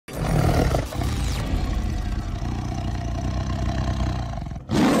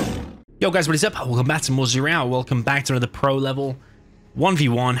Yo guys, what is up? Welcome back to more Zero. Welcome back to another pro level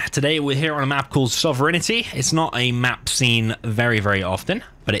 1v1. Today we're here on a map called Sovereignty. It's not a map seen very often,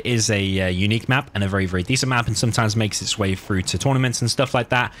 but it is a unique map and a very decent map, and sometimes makes its way through to tournaments and stuff like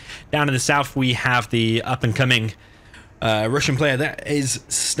that. Down in the south we have the up and coming Russian player. That is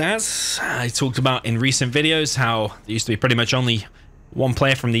Stazz. I talked about in recent videos how there used to be pretty much only one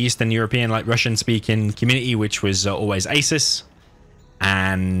player from the Eastern European, like Russian speaking community, which was always Asus.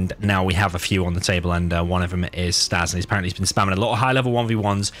 And now we have a few on the table, and one of them is Stazz, and he's apparently been spamming a lot of high-level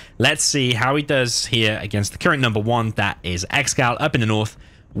 1v1s. Let's see how he does here against the current number one, that is ExCaL, up in the north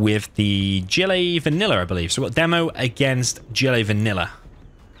with the GLA Vanilla, I believe. So we've got demo against GLA Vanilla.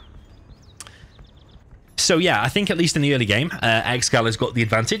 So yeah, I think at least in the early game, ExCaL has got the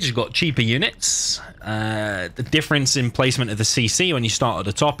advantage. He's got cheaper units. The difference in placement of the CC when you start at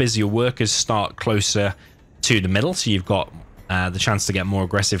the top is your workers start closer to the middle, so you've got the chance to get more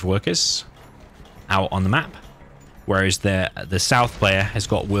aggressive workers out on the map, whereas the south player has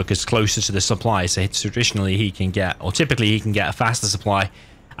got workers closer to the supply, so traditionally he can get, or typically he can get, a faster supply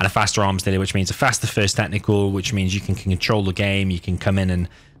and a faster arms dealer, which means a faster first technical, which means you can control the game. You can come in and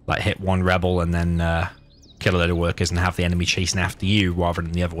like hit one rebel and then kill a load of workers and have the enemy chasing after you rather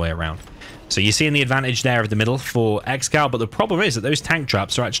than the other way around. So you're seeing the advantage there of the middle for ExCaL, but the problem is that those tank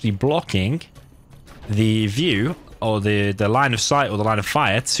traps are actually blocking the view, or the line of sight, or the line of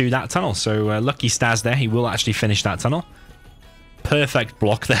fire to that tunnel. So lucky Stazz there, he will actually finish that tunnel. Perfect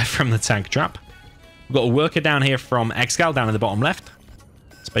block there from the tank trap. We've got a worker down here from ExCaL down in the bottom left.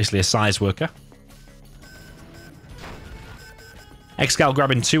 It's basically a size worker. ExCaL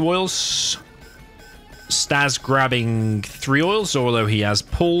grabbing 2 oils. Stazz grabbing 3 oils, although he has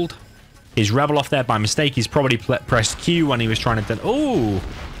pulled his rebel off there by mistake. He's probably pressed Q when he was trying to... Oh!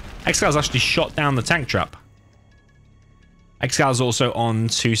 ExCal's actually shot down the tank trap. ExCal's also on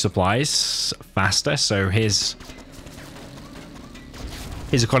 2 supplies faster, so his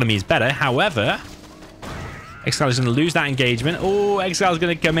economy is better. However, ExCaL is going to lose that engagement. Oh, ExCal's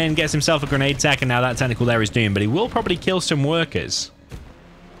going to come in, gets himself a grenade tech, and now that technical there is doomed. But he will probably kill some workers.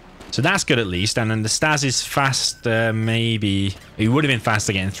 So that's good at least. And then the Stazz is fast, maybe. He would have been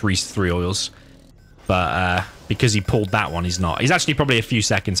faster getting 3 oils. But because he pulled that one, he's not. He's actually probably a few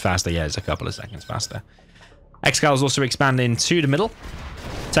seconds faster. Yeah, it's a couple of seconds faster. ExCaL is also expanding to the middle.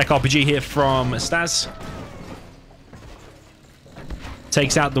 Tech RPG here from Stazz.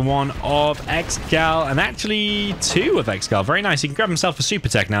 Takes out the one of ExCaL, and actually 2 of ExCaL. Very nice. He can grab himself a super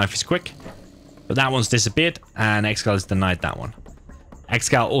tech now if he's quick. But that one's disappeared, and ExCaL has denied that one.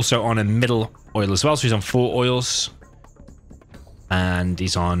 ExCaL also on a middle oil as well, so he's on 4 oils. And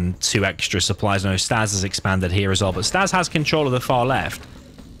he's on 2 extra supplies. I know Stazz has expanded here as well, but Stazz has control of the far left.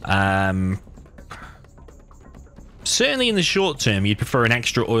 Certainly in the short term, you'd prefer an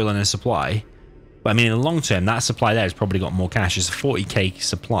extra oil and a supply. But I mean, in the long term, that supply there has probably got more cash. It's a 40k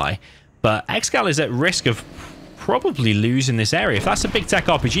supply. But ExCaL is at risk of probably losing this area. If that's a big tech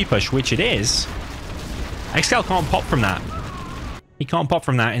RPG push, which it is, ExCaL can't pop from that. He can't pop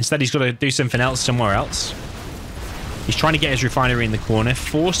from that. Instead, he's got to do something else somewhere else. He's trying to get his refinery in the corner.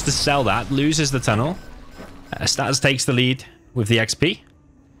 Forced to sell that. Loses the tunnel. Stazz takes the lead with the XP.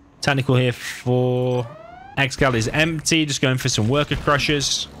 Technical here for... ExCaL is empty, just going for some worker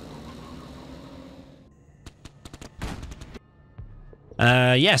crushers.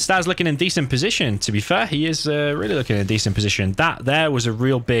 Yeah, Stazz looking in decent position, to be fair. He is really looking in a decent position. That there was a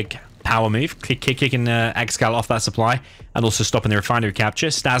real big power move, kicking ExCaL off that supply, and also stopping the refinery capture.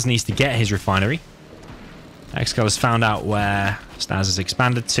 Stazz needs to get his refinery. ExCaL has found out where Stazz has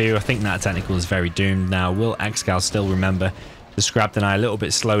expanded to. I think that technical is very doomed now. Will ExCaL still remember the scrap deny? A little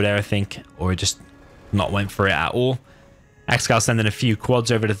bit slow there, I think, or just not went for it at all. ExCaL sending a few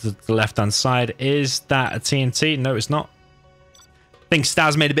quads over to the left-hand side. Is that a TNT? No, it's not. I think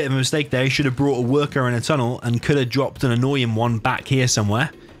Stazz made a bit of a mistake there. He should have brought a worker in a tunnel and could have dropped an annoying one back here somewhere.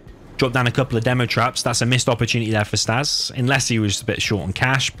 Dropped down a couple of demo traps. That's a missed opportunity there for Stazz, unless he was a bit short on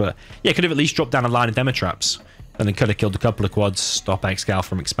cash. But yeah, could have at least dropped down a line of demo traps. And then could have killed a couple of quads, stop ExCaL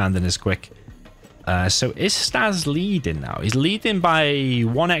from expanding as quick. So is Stazz leading now? He's leading by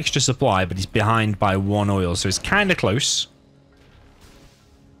 1 extra supply, but he's behind by 1 oil, so it's kind of close.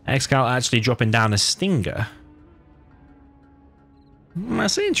 ExCaL actually dropping down a Stinger.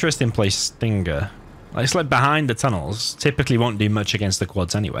 That's an interesting place, Stinger. It's like behind the tunnels. Typically won't do much against the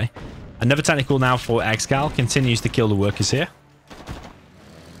quads anyway. Another technical now for ExCaL. Continues to kill the workers here.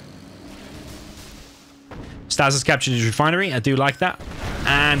 Stazz has captured his refinery. I do like that.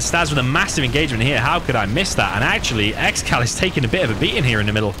 And Stazz with a massive engagement here. How could I miss that? And actually, ExCaL is taking a bit of a beating here in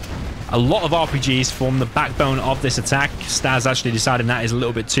the middle. A lot of RPGs form the backbone of this attack. Stazz actually deciding that is a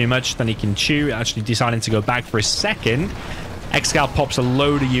little bit too much than he can chew, actually deciding to go back for a second. ExCaL pops a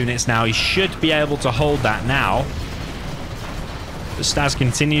load of units now. He should be able to hold that now. But Stazz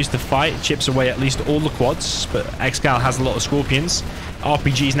continues to fight, chips away at least all the quads, but ExCaL has a lot of Scorpions.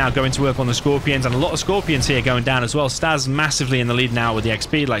 RPG's now going to work on the Scorpions, and a lot of Scorpions here going down as well. Stazz massively in the lead now with the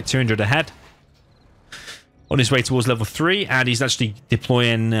XP, like 200 ahead. On his way towards level 3, and he's actually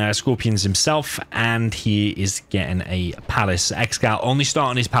deploying Scorpions himself, and he is getting a Palace. ExCaL only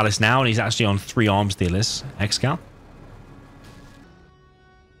starting his Palace now, and he's actually on 3 arms dealers. ExCaL.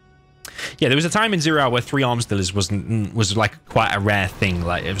 Yeah, there was a time in 0 Hour where 3 arms dealers was like quite a rare thing.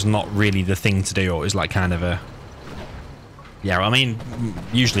 Like, it was not really the thing to do, or it was like kind of a... Yeah, I mean,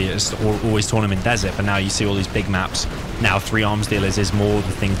 usually it's always Tournament Desert, but now you see all these big maps. Now 3 arms dealers is more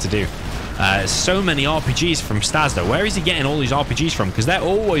the thing to do. So many RPGs from Stazz, though. Where is he getting all these RPGs from? Because they're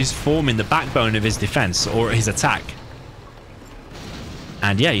always forming the backbone of his defense or his attack.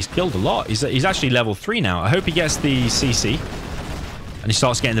 And yeah, he's killed a lot. He's actually level 3 now. I hope he gets the CC. And he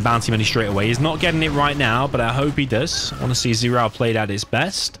starts getting the bounty money straight away. He's not getting it right now, but I hope he does. I want to see 0 Hour played at its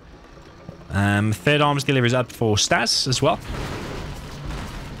best. 3rd arms dealer is up for Stazz as well.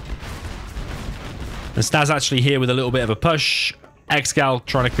 And Stazz actually here with a little bit of a push. ExCaL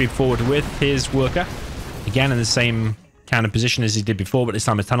trying to creep forward with his worker. Again, in the same kind of position as he did before, but this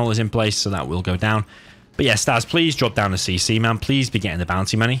time a tunnel is in place, so that will go down. But yeah, Stazz, please drop down the CC, man. Please be getting the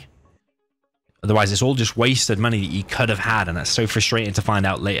bounty money. Otherwise, it's all just wasted money that you could have had, and that's so frustrating to find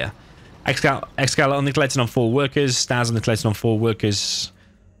out later. ExCaL only collecting on 4 workers. Stazz only collecting on 4 workers.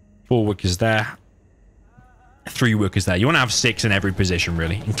 4 workers there. 3 workers there. You want to have 6 in every position,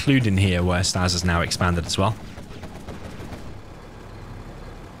 really, including here where Stazz has now expanded as well.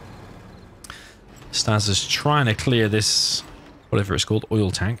 Stazz is trying to clear this, whatever it's called,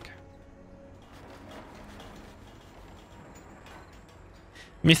 oil tank.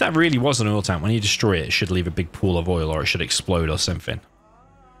 I mean, if that really was an oil tank, when you destroy it, it should leave a big pool of oil, or it should explode or something.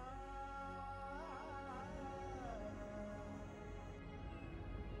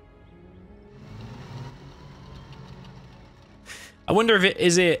 I wonder if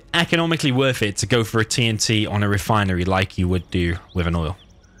is it economically worth it to go for a TNT on a refinery like you would do with an oil.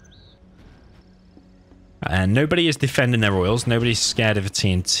 And nobody is defending their oils. Nobody's scared of a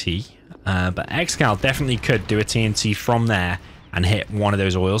TNT. But ExCaL definitely could do a TNT from there and hit one of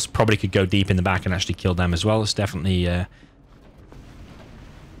those oils. Probably could go deep in the back and actually kill them as well. It's definitely... there's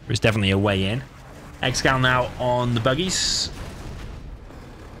definitely a way in. ExCaL now on the buggies.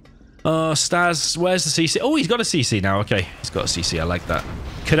 Stazz, where's the CC? Oh, he's got a CC now. Okay, he's got a CC. I like that.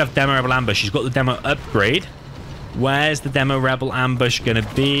 Could have Demo Rebel Ambush. He's got the Demo Upgrade. Where's the Demo Rebel Ambush going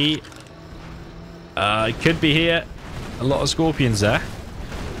to be? It could be here. A lot of Scorpions there.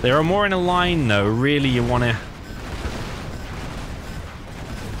 They are more in a line, though. Really, you want to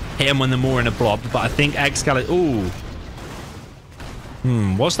hit them when they're more in a blob. But I think ExCaL...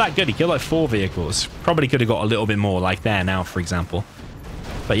 Ooh. Was that good? He killed like 4 vehicles. Probably could have got a little bit more, like there now, for example.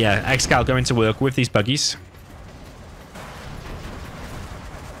 But yeah, ExCaL going to work with these buggies.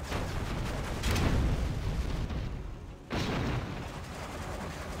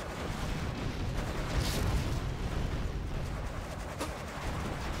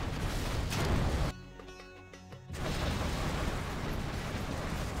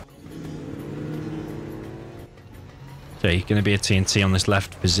 Okay, going to be a TNT on this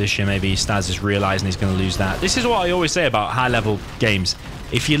left position. Maybe Stazz is realizing he's going to lose that. This is what I always say about high-level games.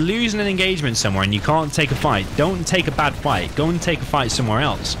 If you're losing an engagement somewhere and you can't take a fight, don't take a bad fight. Go and take a fight somewhere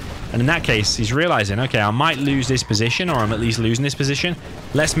else. And in that case, he's realizing, okay, I might lose this position, or I'm at least losing this position.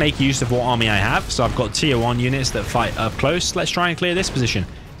 Let's make use of what army I have. So I've got tier 1 units that fight up close. Let's try and clear this position.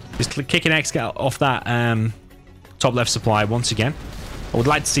 Just kicking ExCaL off that top left supply once again. I would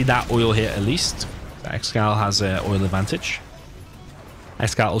like to see that oil here at least. ExCaL has an oil advantage.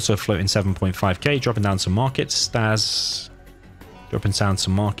 ExCaL also floating 7.5k, dropping down some markets. Stazz dropping down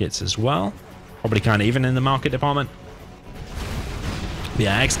some markets as well. Probably kind of even in the market department. But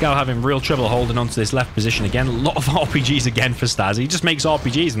yeah, ExCaL having real trouble holding on to this left position again. A lot of RPGs again for Stazz. He just makes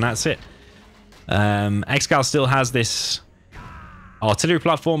RPGs and that's it. ExCaL still has this artillery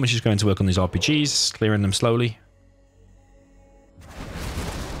platform, which is going to work on these RPGs, clearing them slowly.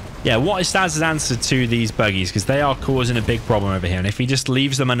 Yeah, what is Stazz's answer to these buggies? Because they are causing a big problem over here. And if he just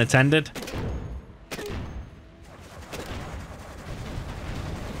leaves them unattended,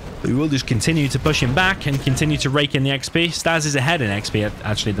 we will just continue to push him back and continue to rake in the XP. Stazz is ahead in XP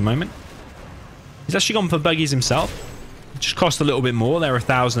actually at the moment. He's actually gone for buggies himself. It just cost a little bit more. They're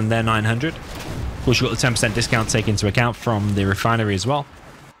 1,000, they're 900. Of course, you've got the 10% discount taken into account from the refinery as well.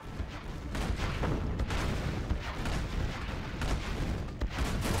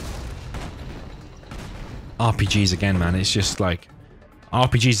 RPGs again, man. It's just like...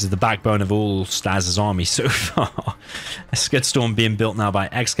 RPGs is the backbone of all Stazz's army so far. A Scud Storm being built now by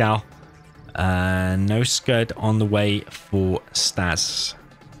ExCaL. No Scud on the way for Stazz.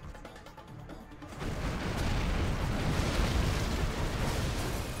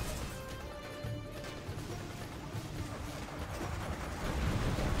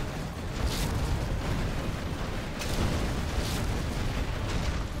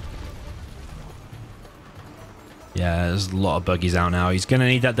 Yeah, there's a lot of buggies out now. He's going to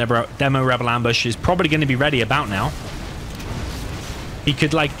need that demo Rebel ambush. Is probably going to be ready about now. He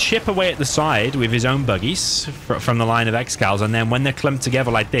could, like, chip away at the side with his own buggies from the line of ExCal's, and then when they're clumped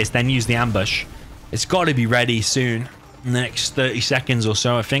together like this, then use the ambush. It's got to be ready soon. In the next 30 seconds or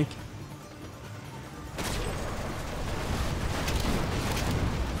so, I think.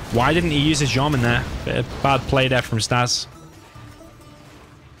 Why didn't he use his Jarman there? Bit of bad play there from Stazz.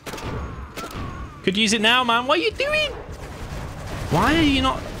 Could use it now, man. What are you doing? Why are you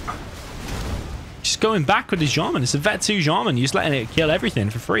not... Just going back with his Jarman. It's a Vet 2 Jarman. You're just letting it kill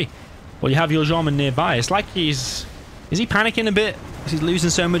everything for free. Well, you have your Jarman nearby. It's like he's... Is he panicking a bit? Is he losing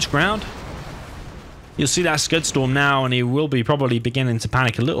so much ground? You'll see that Scud Storm now, and he will be probably beginning to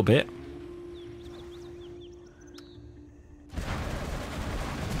panic a little bit.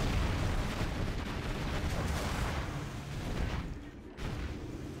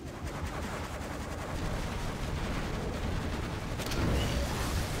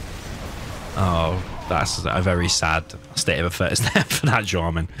 Oh, that's a very sad state of affairs there for that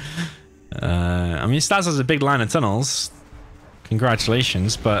Jarman. I mean, Stazz has a big line of tunnels.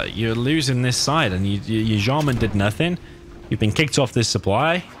 Congratulations, but you're losing this side, and your Jarman did nothing. You've been kicked off this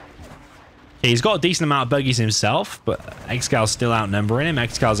supply. He's got a decent amount of buggies himself, but ExCal's still outnumbering him.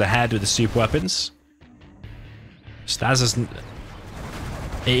 ExCal's ahead with the super weapons. Stazz has...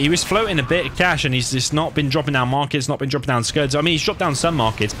 He was floating a bit of cash, and he's just not been dropping down markets, not been dropping down scuds. I mean, he's dropped down some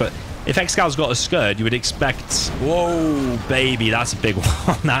markets, but if ExCal's got a scud, you would expect... Whoa, baby, that's a big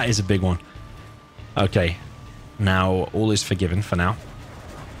one. That is a big one. Okay. Now, all is forgiven for now.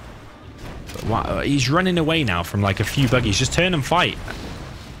 But wow, he's running away now from, like, a few buggies. Just turn and fight.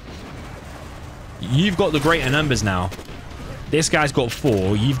 You've got the greater numbers now. This guy's got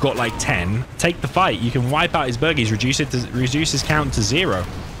 4. You've got like 10. Take the fight. You can wipe out his buggies, reduce his count to 0.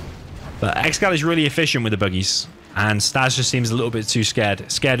 But ExCaL is really efficient with the buggies, and Stazz just seems a little bit too scared.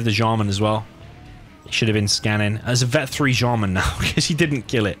 Scared of the Jarman as well. He should have been scanning. As a Vet 3 Jarman now, because he didn't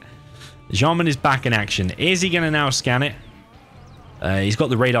kill it. The Jarman is back in action. Is he going to now scan it? He's got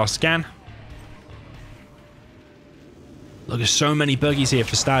the radar scan. Look, there's so many buggies here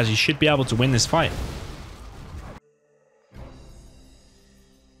for Stazz. He should be able to win this fight.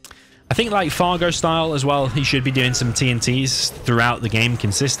 I think like Fargo style as well, he should be doing some TNTs throughout the game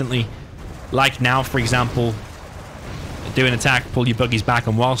consistently. Like now, for example, do an attack, pull your buggies back,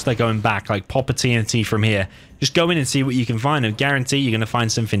 and whilst they're going back, like pop a TNT from here. Just go in and see what you can find, and guarantee you're going to find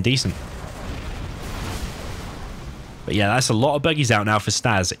something decent. But yeah, that's a lot of buggies out now for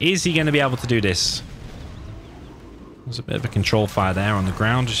Stazz. Is he going to be able to do this? There's a bit of a control fire there on the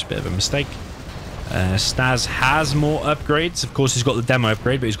ground, just a bit of a mistake. Stazz has more upgrades. Of course, he's got the demo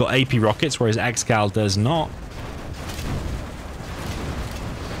upgrade, but he's got AP rockets, whereas ExCaL does not.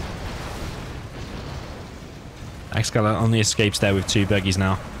 ExCaL only escapes there with 2 buggies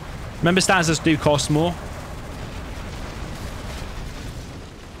now. Remember, Stazz do cost more.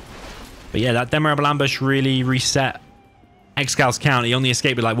 But yeah, that demo rebel ambush really reset ExCal's count. He only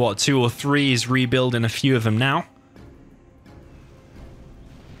escaped with like, what, 2 or 3? He's rebuilding a few of them now.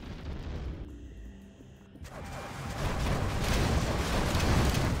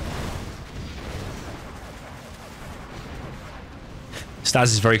 Stazz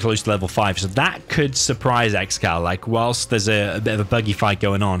is very close to level 5, so that could surprise ExCaL. Like, whilst there's a bit of a buggy fight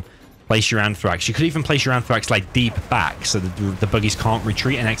going on, place your Anthrax. You could even place your Anthrax, like, deep back, so that the buggies can't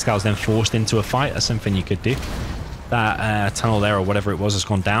retreat, and ExCal's then forced into a fight. That's something you could do. That tunnel there, or whatever it was, has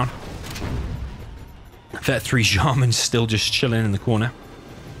gone down. Vet 3 Jarman's still just chilling in the corner.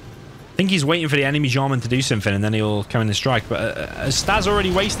 I think he's waiting for the enemy Jarman to do something, and then he'll come in and strike. But Stazz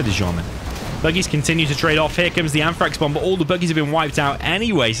already wasted his Jarman. Buggies continue to trade off. Here comes the Anthrax bomb, but all the buggies have been wiped out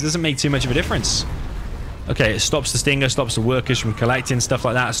anyway, so it doesn't make too much of a difference. Okay, it stops the Stinger, stops the workers from collecting, stuff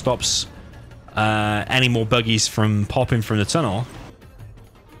like that. Stops any more buggies from popping from the tunnel.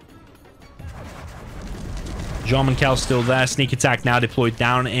 Jarman Cal's still there. Sneak attack now deployed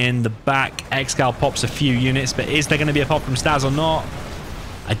down in the back. ExCaL pops a few units, but is there going to be a pop from Stazz or not?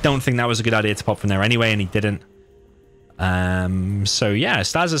 I don't think that was a good idea to pop from there anyway, and he didn't. So yeah,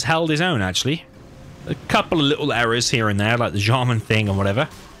 Stazz has held his own, actually. A couple of little errors here and there, like the Jarman thing or whatever.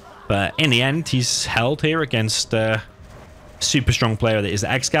 But in the end, he's held here against a super strong player that is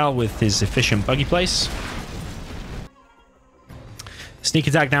ExCaL with his efficient buggy place. Sneak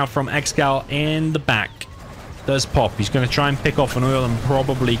attack now from ExCaL in the back. Does pop. He's going to try and pick off an oil and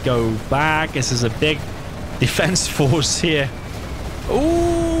probably go back. This is a big defense force here.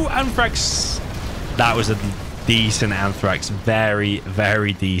 Ooh, Anthrax. That was a decent Anthrax. Very,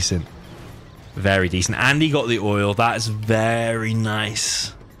 very decent. Very decent. And he got the oil. That is very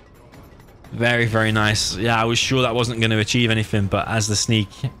nice. Very, very nice. Yeah, I was sure that wasn't going to achieve anything, but as the sneak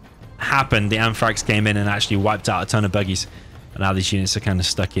happened, the Anthrax came in and actually wiped out a ton of buggies. And now these units are kind of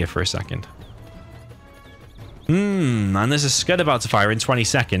stuck here for a second. And there's a Scud about to fire in 20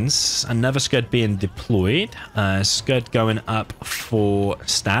 seconds. Another Scud being deployed. Scud going up for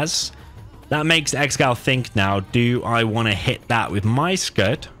Stazz. That makes ExCaL think now, do I want to hit that with my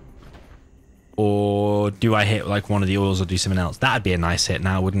Scud? Or do I hit like one of the oils or do something else? That'd be a nice hit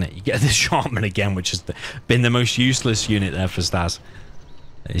now, wouldn't it? You get the Shaman again, which has been the most useless unit there for Stazz.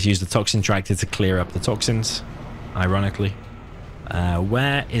 He's used the Toxin Tractor to clear up the toxins, ironically.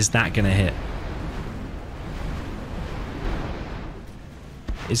 Where is that going to hit?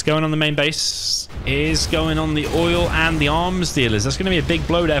 Is going on the main base. Is going on the oil and the arms dealers. That's going to be a big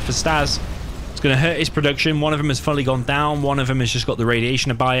blow there for Stazz. It's going to hurt his production. One of them has fully gone down. One of them has just got the radiation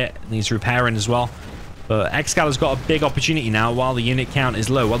to buy it. Needs repairing as well. But ExCaL has got a big opportunity now while the unit count is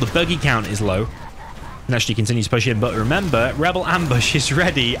low. While the buggy count is low. And actually continues to push in. But remember, Rebel Ambush is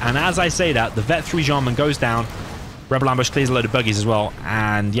ready. And as I say that, the Vet 3 Jarman goes down. Rebel Ambush clears a load of buggies as well.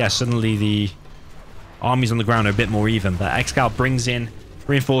 And yeah, suddenly the armies on the ground are a bit more even. But ExCaL brings in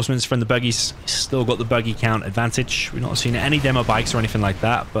reinforcements from the buggies. Still got the buggy count advantage. We've not seen any demo bikes or anything like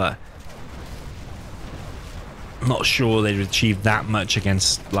that, but I'm not sure they'd achieve that much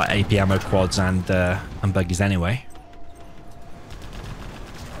against like AP ammo quads and buggies anyway.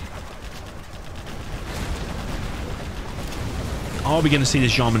 Are we going to see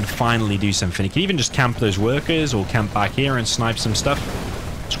this Jarman finally do something? He can even just camp those workers or camp back here and snipe some stuff.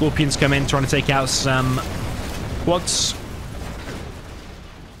 Scorpions come in trying to take out some quads.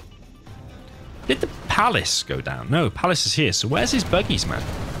 Did the Palace go down? No, Palace is here. So where's his buggies, man?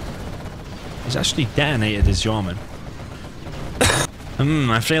 He's actually detonated his Jarman.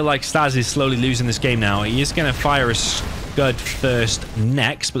 I feel like Stazz is slowly losing this game now. He is going to fire a Scud first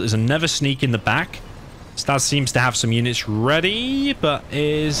next, but there's another sneak in the back. Stazz seems to have some units ready, but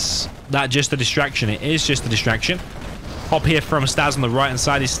is that just a distraction? It is just a distraction. Hop here from Stazz on the right-hand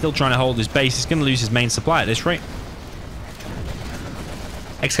side. He's still trying to hold his base. He's going to lose his main supply at this rate.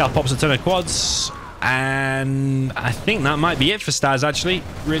 ExCaL pops a ton of quads, and I think that might be it for Stazz, actually.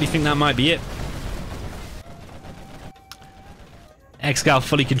 Really think that might be it. ExCaL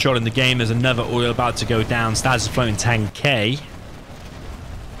fully controlling the game. There's another oil about to go down. Stazz is floating 10k.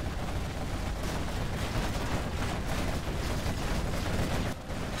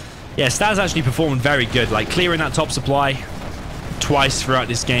 Yeah, Stazz actually performed very good, like clearing that top supply twice throughout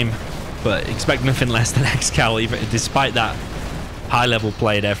this game, but expect nothing less than ExCaL, even despite that high level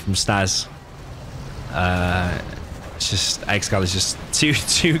play there from Stazz. It's just ExCaL is just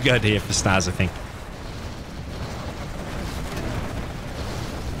too good here for Stazz, I think.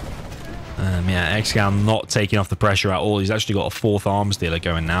 Yeah, ExCaL not taking off the pressure at all. He's actually got a fourth arms dealer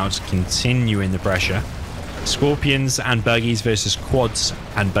going now, just continuing the pressure. Scorpions and buggies versus quads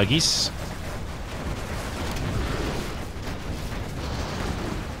and buggies.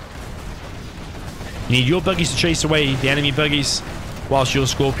 You need your buggies to chase away the enemy buggies, whilst your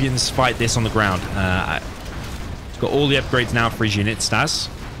Scorpions fight this on the ground. He's got all the upgrades now for his unit, Stazz.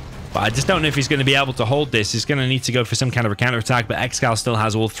 But I just don't know if he's going to be able to hold this. He's going to need to go for some kind of a counter-attack, but ExCaL still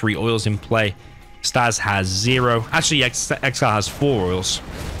has all 3 oils in play. Stazz has 0. Actually, ExCaL has 4 oils.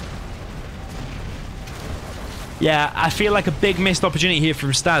 Yeah, I feel like a big missed opportunity here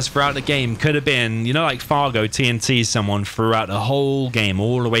from Stazz throughout the game could have been, you know, like Fargo TNT someone throughout the whole game,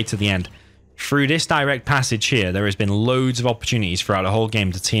 all the way to the end. Through this direct passage here, there has been loads of opportunities throughout the whole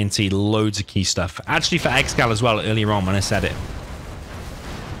game to TNT loads of key stuff. Actually, for ExCaL as well, earlier on when I said it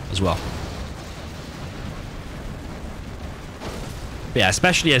as well. But yeah,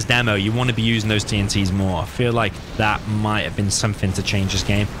 especially as demo, you want to be using those TNTs more. I feel like that might have been something to change this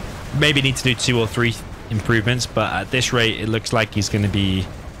game. Maybe need to do 2 or 3 improvements, but at this rate, it looks like he's going to be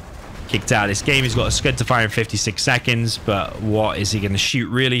kicked out of this game. He's got a Scud to fire in 56 seconds, but what is he going to shoot,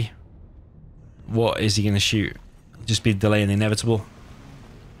 really? What is he going to shoot? Just be delaying the inevitable.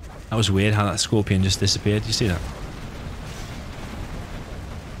 That was weird how that Scorpion just disappeared. Do you see that?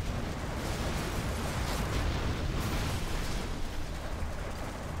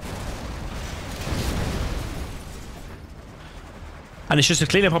 And it's just a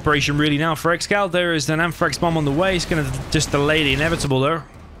cleanup operation really now for ExCaL. There is an Amphirex bomb on the way. It's going to just delay the inevitable though.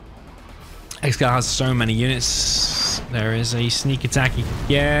 ExCaL has so many units. There is a sneak attack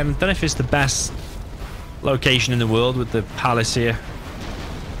again. Don't know if it's the best location in the world with the palace here.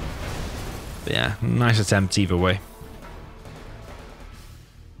 But yeah, nice attempt either way.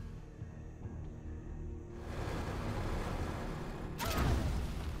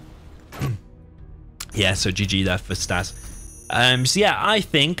 Yeah, so GG there for Stazz. So yeah, I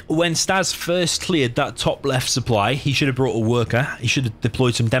think when Stazz first cleared that top left supply, he should have brought a worker. He should have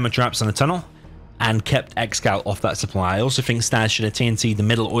deployed some demo traps on the tunnel and kept ExCaL off that supply. I also think Stazz should have TNT'd the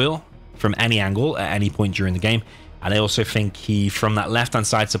middle oil from any angle at any point during the game. And I also think he, from that left-hand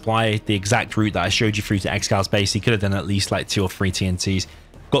side supply, the exact route that I showed you through to ExCal's base, he could have done at least like 2 or 3 TNTs.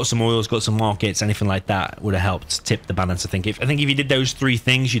 Got some oils, got some markets, anything like that would have helped tip the balance. I think if you did those 3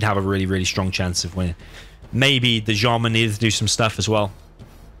 things, you'd have a really, really strong chance of winning. Maybe the Jarman needed to do some stuff as well.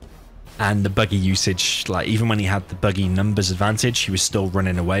 And the buggy usage, like even when he had the buggy numbers advantage, he was still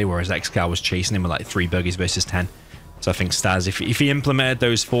running away, whereas ExCaL was chasing him with like 3 buggies versus 10. So I think Stazz, if he implemented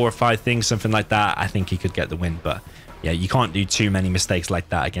those 4 or 5 things, something like that, I think he could get the win. But yeah, you can't do too many mistakes like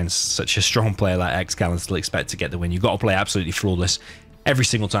that against such a strong player like ExCaL and still expect to get the win. You've got to play absolutely flawless every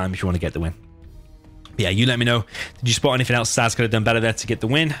single time if you want to get the win. But yeah, you let me know. Did you spot anything else Stazz could have done better there to get the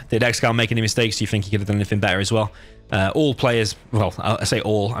win? Did ExCaL make any mistakes? Do you think he could have done anything better as well? All players, well, I say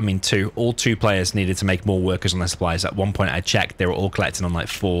all, I mean 2. All 2 players needed to make more workers on their supplies. At one point I checked, they were all collecting on like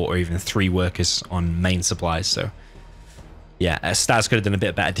 4 or even 3 workers on main supplies. So yeah, Stazz could have done a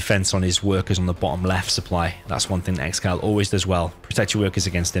bit better defense on his workers on the bottom left supply. That's one thing that ExCaL always does well. Protect your workers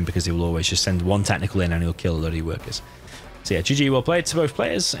against him because he will always just send 1 technical in and he'll kill a lot of your workers. So yeah, GG, well played to both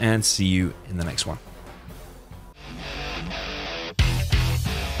players, and see you in the next one.